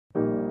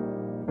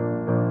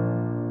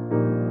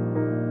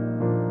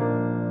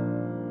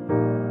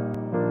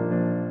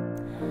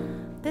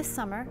This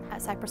summer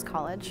at Cypress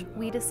College,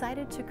 we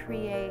decided to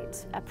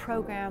create a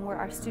program where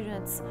our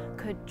students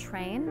could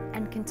train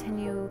and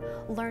continue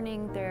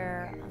learning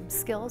their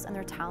skills and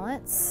their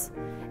talents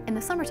in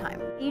the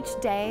summertime. Each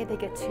day they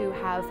get to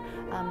have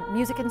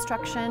music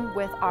instruction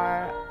with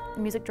our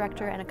music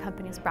director and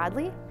accompanist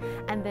Bradley,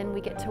 and then we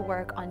get to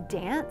work on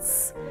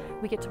dance,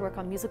 we get to work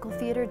on musical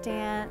theater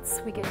dance,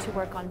 we get to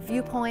work on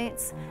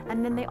viewpoints,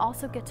 and then they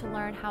also get to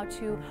learn how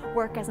to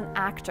work as an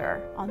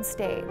actor on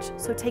stage.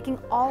 So taking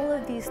all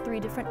of these three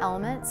different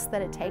elements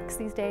that it takes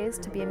these days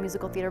to be a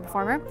musical theater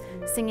performer,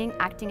 singing,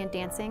 acting, and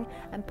dancing,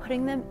 and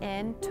putting them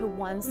into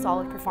one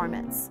solid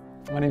performance.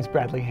 My name's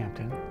Bradley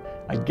Hampton.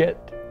 I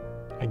get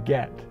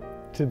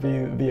to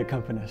be the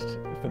accompanist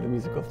for the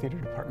musical theater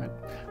department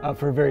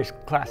for various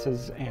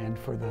classes and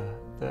for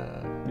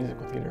the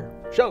musical theater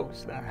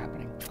shows that are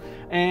happening.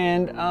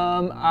 And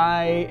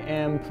I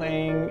am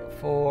playing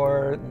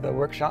for the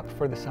workshop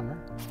for the summer,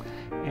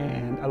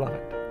 and I love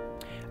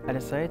it. I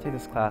decided to take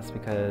this class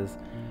because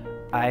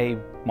I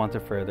want to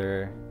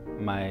further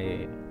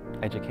my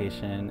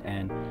education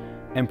and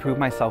improve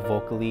myself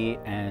vocally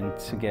and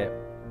to get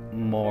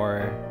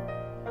more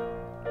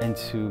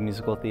into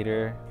musical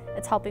theater.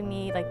 It's helping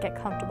me get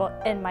comfortable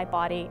in my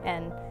body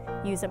and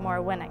use it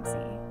more when I'm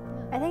singing.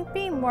 I think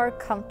being more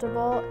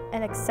comfortable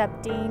and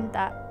accepting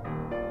that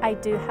I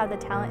do have the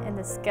talent and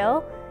the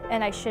skill,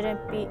 and I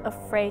shouldn't be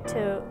afraid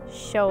to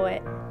show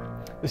it.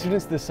 The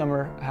students this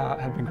summer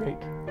have been great.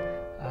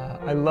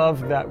 I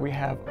love that we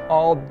have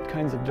all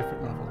kinds of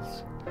different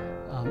levels,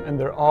 and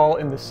they're all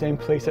in the same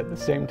place at the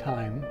same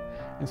time,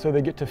 and so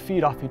they get to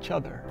feed off each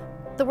other.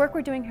 The work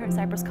we're doing here at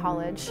Cypress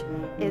College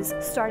is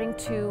starting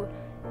to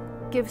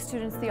give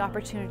students the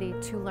opportunity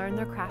to learn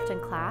their craft in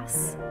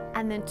class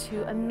and then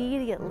to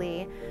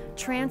immediately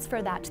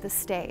transfer that to the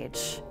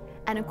stage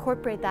and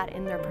incorporate that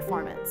in their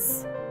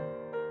performance.